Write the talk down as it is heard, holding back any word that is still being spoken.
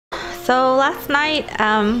So last night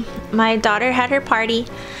my daughter had her party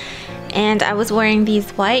and I was wearing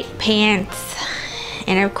these white pants,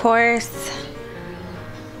 and of course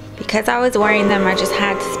because I was wearing them I just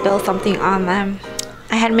had to spill something on them.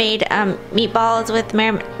 I had made meatballs with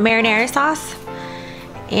marinara sauce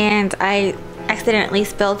and I accidentally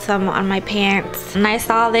spilled some on my pants, and I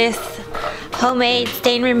saw this homemade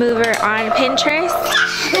stain remover on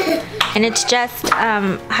Pinterest, and it's just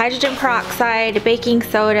hydrogen peroxide, baking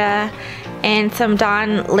soda, and some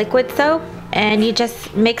Dawn liquid soap, and you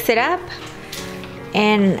just mix it up,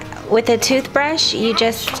 and with a toothbrush you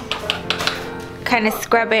just kind of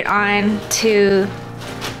scrub it on to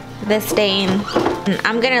the stain. And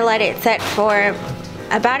I'm gonna let it set for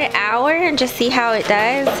about an hour and just see how it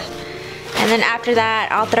does, and then after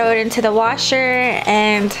that I'll throw it into the washer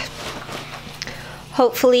and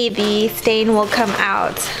hopefully the stain will come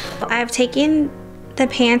out. I've taken the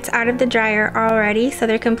pants out of the dryer already, so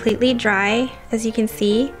they're completely dry, as you can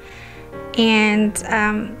see, and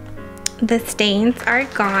the stains are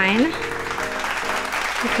gone.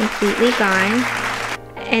 They're completely gone.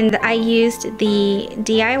 And I used the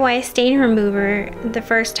DIY stain remover the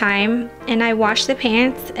first time, and I washed the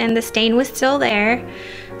pants and the stain was still there.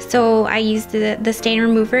 So I used the stain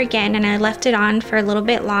remover again, and I left it on for a little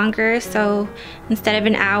bit longer. So instead of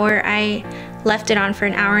an hour, I left it on for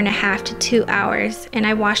an hour and a half to 2 hours, and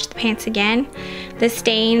I washed the pants again. The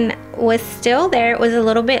stain was still there. It was a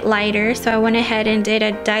little bit lighter, so I went ahead and did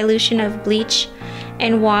a dilution of bleach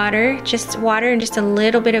and water, just water and just a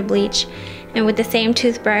little bit of bleach. And with the same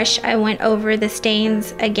toothbrush, I went over the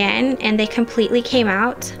stains again, and they completely came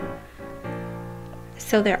out.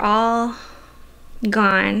 So they're all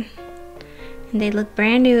gone, and they look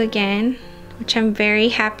brand new again, which I'm very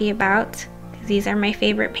happy about because these are my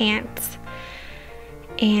favorite pants.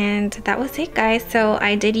 And that was it, guys. So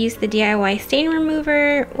I did use the DIY stain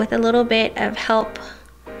remover with a little bit of help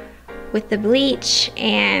with the bleach,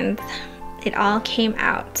 and it all came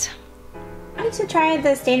out. I wanted to try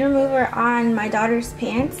the stain remover on my daughter's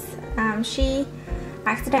pants. She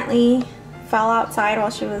accidentally fell outside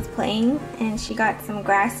while she was playing, and she got some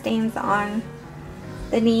grass stains on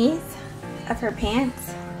the knees of her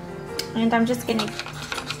pants. And I'm just gonna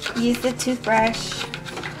use the toothbrush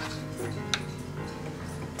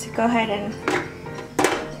to go ahead and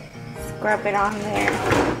scrub it on there.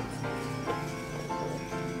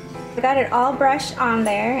 I got it all brushed on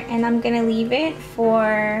there, and I'm gonna leave it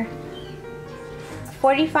for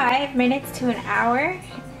 45 minutes to an hour,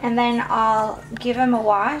 and then I'll give them a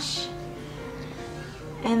wash,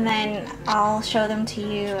 and then I'll show them to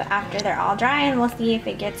you after they're all dry, and we'll see if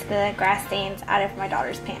it gets the grass stains out of my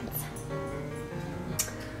daughter's pants.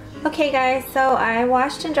 Okay guys, so I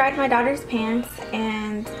washed and dried my daughter's pants,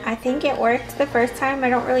 and I think it worked the first time. I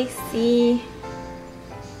don't really see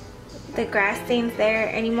the grass stains there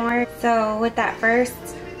anymore. So with that first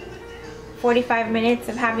 45 minutes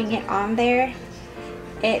of having it on there,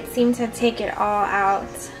 it seemed to take it all out.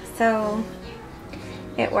 So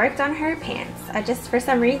it worked on her pants. For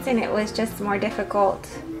some reason it was just more difficult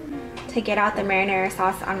to get out the marinara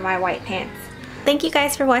sauce on my white pants. Thank you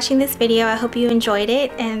guys for watching this video. I hope you enjoyed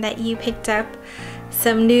it and that you picked up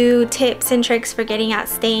some new tips and tricks for getting out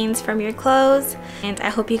stains from your clothes. And I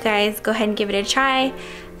hope you guys go ahead and give it a try.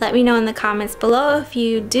 Let me know in the comments below if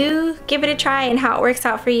you do give it a try and how it works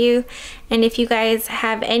out for you, and if you guys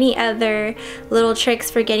have any other little tricks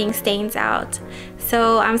for getting stains out.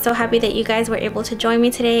 So I'm so happy that you guys were able to join me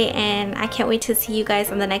today, and I can't wait to see you guys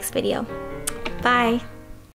on the next video. Bye!